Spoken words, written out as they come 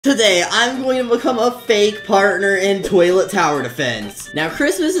Today, I'm going to become a fake partner in Toilet Tower Defense. Now,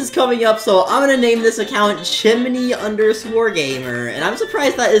 Christmas is coming up, so I'm gonna name this account Chimney_Gamer, and I'm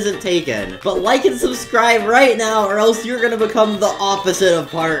surprised that isn't taken. But like and subscribe right now, or else you're gonna become the opposite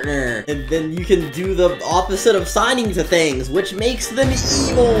of partner. And then you can do the opposite of signing to things, which makes them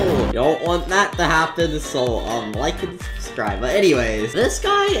evil. You don't want that to happen, so, like and subscribe. But anyways, this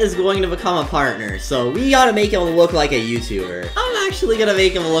guy is going to become a partner, so we gotta make him look like a YouTuber. I'm actually gonna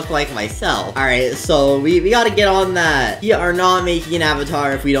make him look like myself. Alright, so we gotta get on that. We are not making an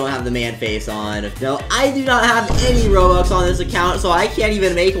avatar if we don't have the man face on. No, I do not have any Robux on this account, so I can't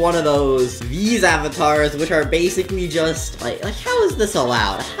even make one of these avatars, which are basically just, like how is this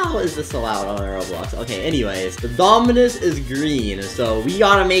allowed? How is this allowed on Roblox? Okay, anyways, the Dominus is green, so we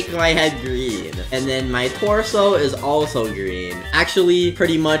gotta make my head green. And then my torso is also green. Actually,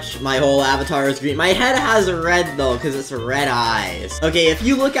 pretty much my whole avatar is green. My head has red, though, because it's red eyes. Okay, if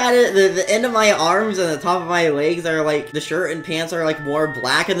you look at it, the end of my arms and the top of my legs are like, the shirt and pants are like more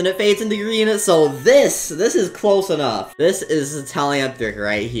black, and then it fades into green, so this is close enough. This is telepathic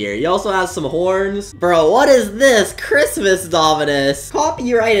right here. He also has some horns. Bro, what is this? Christmas Dominus.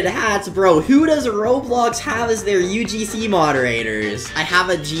 Copyrighted hats, bro. Who does Roblox have as their UGC moderators? I have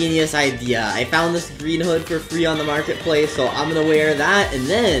a genius idea. I found this green hood for free on the marketplace, so I'm gonna wear that, and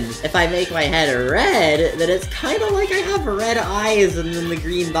then if I make my head red, then it's kind of like I have red eyes and then the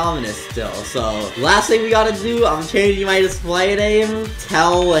green Dominus still. So last thing we gotta do, I'm changing my display name,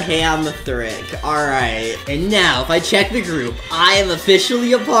 Telhamthric. Alright, and now if I check the group, I am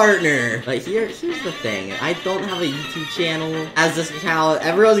officially a partner. But here's the thing, I don't have a YouTube channel as this account.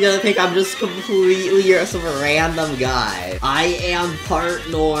 Everyone's gonna think I'm just completely some random guy. I am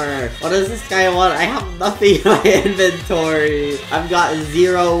partner. What does this guy want? I have nothing in my inventory. I've got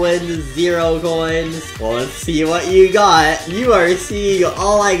 0 wins, 0 coins. Well, let's see what you got. You are seeing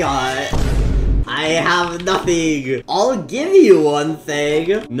all I got. I have nothing. I'll give you one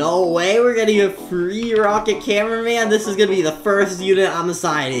thing. No way we're getting a free rocket cameraman. This is gonna be the first unit I'm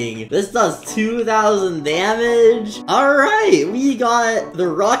assigning. This does 2,000 damage. Alright, we got the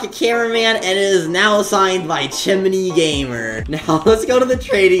rocket cameraman, and it is now assigned by Chimney Gamer. Now let's go to the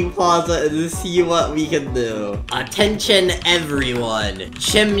trading plaza and see what we can do. Attention everyone.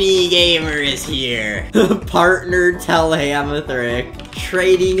 Chimney Gamer is here. Partner Telhamthric.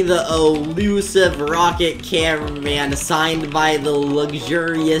 Trading the elusive rocket cameraman assigned by the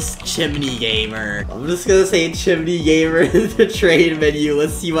luxurious Chimney Gamer. I'm just gonna say Chimney Gamer in the trade menu.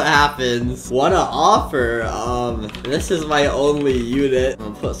 Let's see what happens. What an offer. This is my only unit.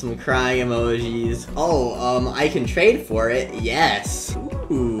 I'm gonna put some crying emojis. Oh, I can trade for it. Yes.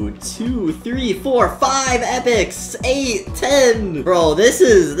 Ooh, 2, 3, 4, 5 epics, 8, 10. Bro, this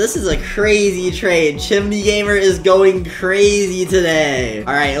is a crazy trade. Chimney Gamer is going crazy today.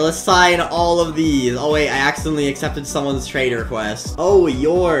 Alright, let's sign all of these. Oh wait, I accidentally accepted someone's trade request. Oh,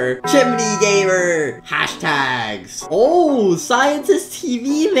 you're Chimney Gamer. Hashtags. Oh, Scientist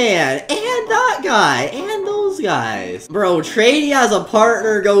TV Man. And that guy. And those guys. Bro, trading as a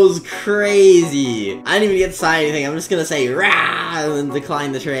partner goes crazy. I didn't even get to sign anything. I'm just gonna say rah and then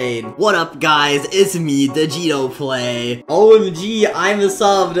decline the trade. What up, guys? It's me, Digito Play. OMG, I'm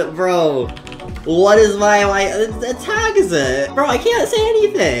subbed, bro. What is my tag is it? Bro, I can't say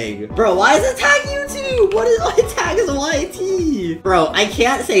anything. Bro, why is it tag YouTube? What is my tag is YT? Bro, I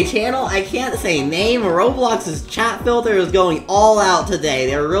can't say channel, I can't say name. Roblox's chat filter is going all out today.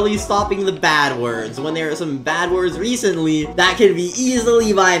 They're really stopping the bad words. When there are some bad words recently, that can be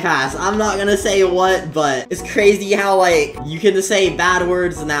easily bypassed. I'm not gonna say what, but it's crazy how, like, you can say bad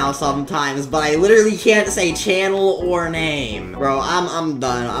words now sometimes, but I literally can't say channel or name. Bro, I'm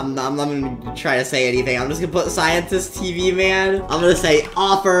done. I'm gonna try to say anything. I'm just gonna put Scientist TV Man. I'm gonna say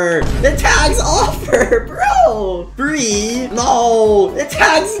offer. The tag's offer, bro. Free? No. It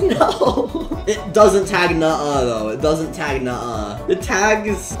tags no. It doesn't tag nuh-uh though. It doesn't tag nuh-uh. It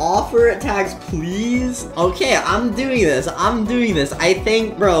tags offer. It tags please. Okay, I'm doing this. I'm doing this. I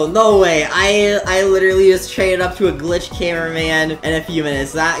think, bro, no way. I literally just traded up to a glitch cameraman in a few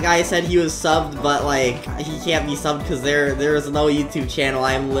minutes. That guy said he was subbed, but like he can't be subbed because there is no YouTube channel.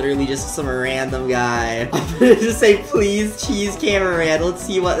 I'm literally just some random guy. I'm gonna just say please cheese cameraman. Let's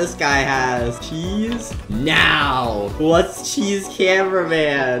see what this guy has. Cheese? Now! What's cheese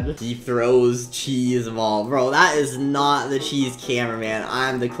cameraman? He throws use cheese ball. Bro, that is not the cheese cameraman.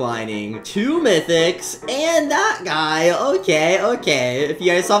 I'm declining. 2 mythics and that guy. Okay, okay. If you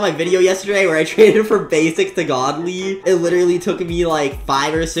guys saw my video yesterday where I traded from basic to godly, it literally took me like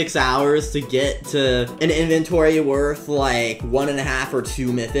 5 or 6 hours to get to an inventory worth like 1.5 or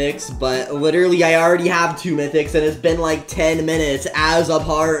 2 mythics, but literally I already have 2 mythics and it's been like 10 minutes as a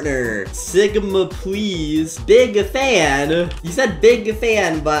partner. Sigma, please. Big fan. You said big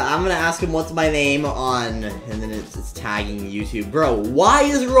fan, but I'm gonna ask him what's my name on, and then it's tagging YouTube. Bro, why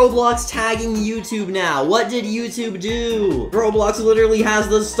is Roblox tagging YouTube now? What did YouTube do? Roblox literally has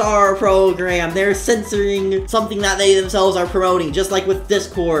the star program. They're censoring something that they themselves are promoting, just like with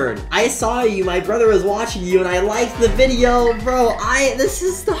Discord. I saw you, my brother was watching you, and I liked the video, bro. This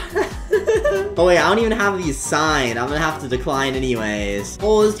is the... Oh wait, I don't even have these signed. I'm gonna have to decline anyways.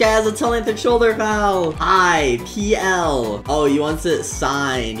 Oh, this guy has a talented shoulder foul. Hi, PL. Oh, he wants it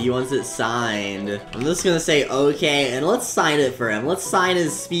signed. He wants it signed. I'm just gonna say okay, and let's sign it for him. Let's sign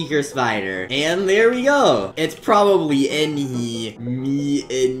his speaker spider. And there we go. It's probably Enhi. Me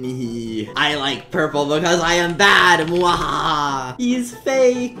Enhi. I like purple because I am bad. Mwahaha. He's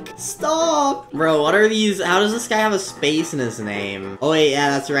fake. Stop. Bro, what are these? How does this guy have a space in his name? Oh wait, yeah,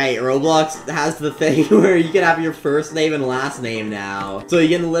 that's right. Roblox has the thing where you can have your first name and last name now. So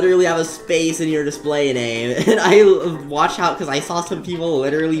you can literally have a space in your display name. And I watch out because I saw some people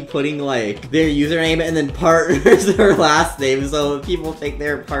literally putting like their username and then partners their last name. So people think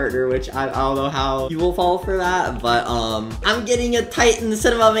they're a partner, which I don't know how people fall for that. But I'm getting a Titan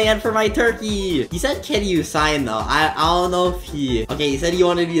Cinema Man for my turkey. He said, can you sign though? I don't know if he... Okay, he said he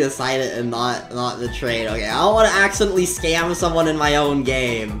wanted me to sign it and not the trade. Okay, I don't want to accidentally scam someone in my own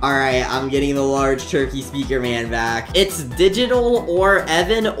game. Alright, I'm getting the large turkey speaker man back. It's digital or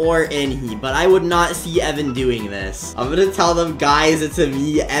Evan or Enhi, but I would not see Evan doing this. I'm gonna tell them, guys, it's a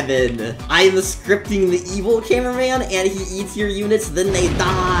me, Evan. I am scripting the evil cameraman and he eats your units, then they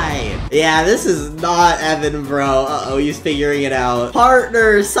die. Yeah, this is not Evan, bro. Uh-oh, he's figuring it out.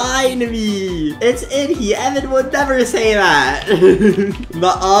 Partner, sign me. It's Enhi. Evan would never say that.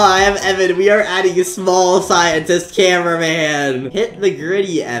 I am Evan. We are adding a small scientist cameraman. Hit the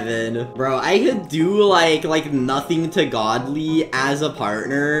gritty, Evan. Bro, I could do like nothing to godly as a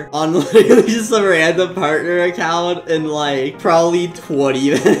partner on literally just a random partner account in like probably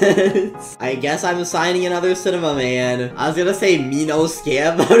 20 minutes. I guess I'm signing another cinema man. I was gonna say me no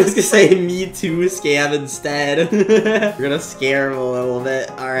scam, but I'm just gonna say me too scam instead. We're gonna scare him a little bit.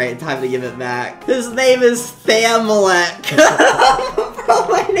 Alright, time to give it back. His name is Thamelek. Bro,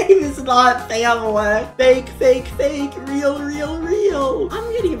 my name is not Thamelek. Fake, fake, fake. Real, real, real.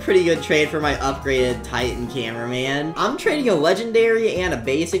 I'm getting a pretty good trade for my upgraded Titan cameraman. I'm trading a legendary and a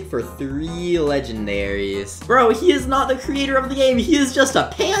basic for 3 legendaries. Bro, he is not the creator of the game. He is just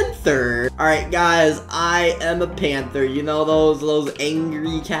a panther. Alright, guys, I am a panther. You know those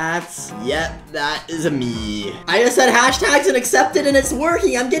angry cats? Yep, that is me. I just said hashtags and accepted and it's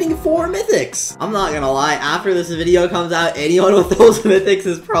working. I'm getting 4 mythics. I'm not gonna lie. After this video comes out, anyone with those mythics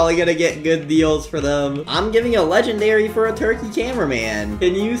is probably gonna get good deals for them. I'm giving a legendary for a turkey cameraman.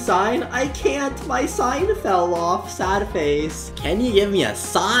 Can you sign? I can't. My sign fell off. Sad face. Can you give me a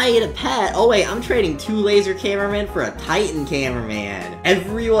side pet? Oh wait, I'm trading 2 laser cameramen for a Titan cameraman.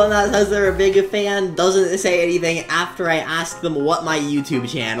 Everyone that says they're a big fan doesn't say anything after I ask them what my YouTube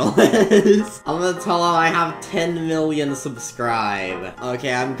channel is. I'm gonna tell them I have 10 million subscribe.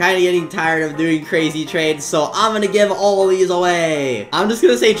 Okay, I'm kind of getting tired of doing crazy trades, so I'm gonna give all these away. I'm just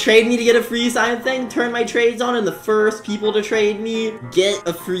gonna say trade me to get a free sign thing, turn my trades on, and the first people to trade me get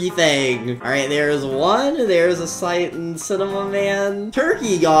a free thing. Alright, there's one. There's a site in Cinema Man.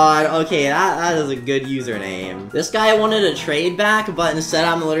 Turkey God. Okay, that is a good username. This guy wanted a trade back, but instead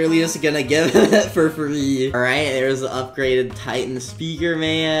I'm literally just gonna give him it for free. Alright, there's the upgraded Titan speaker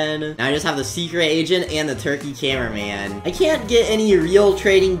man. Now I just have the secret agent and the turkey cameraman. I can't get any real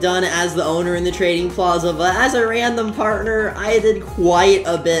trading done as the owner in the trading plaza, but as a random partner, I did quite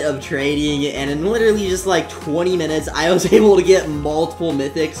a bit of trading, and in literally just like 20 minutes, I was able to get multiple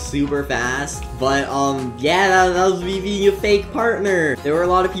mythics super fast. But yeah, that was me being a fake partner. There were a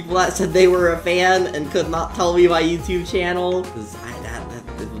lot of people that said they were a fan and could not tell me my YouTube channel, because I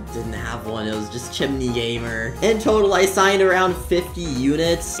didn't have one. It was just Chimney Gamer. In total, I signed around 50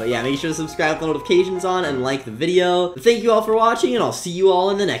 units. But yeah, make sure to subscribe with the notifications on and like the video. Thank you all for watching, and I'll see you all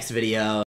in the next video.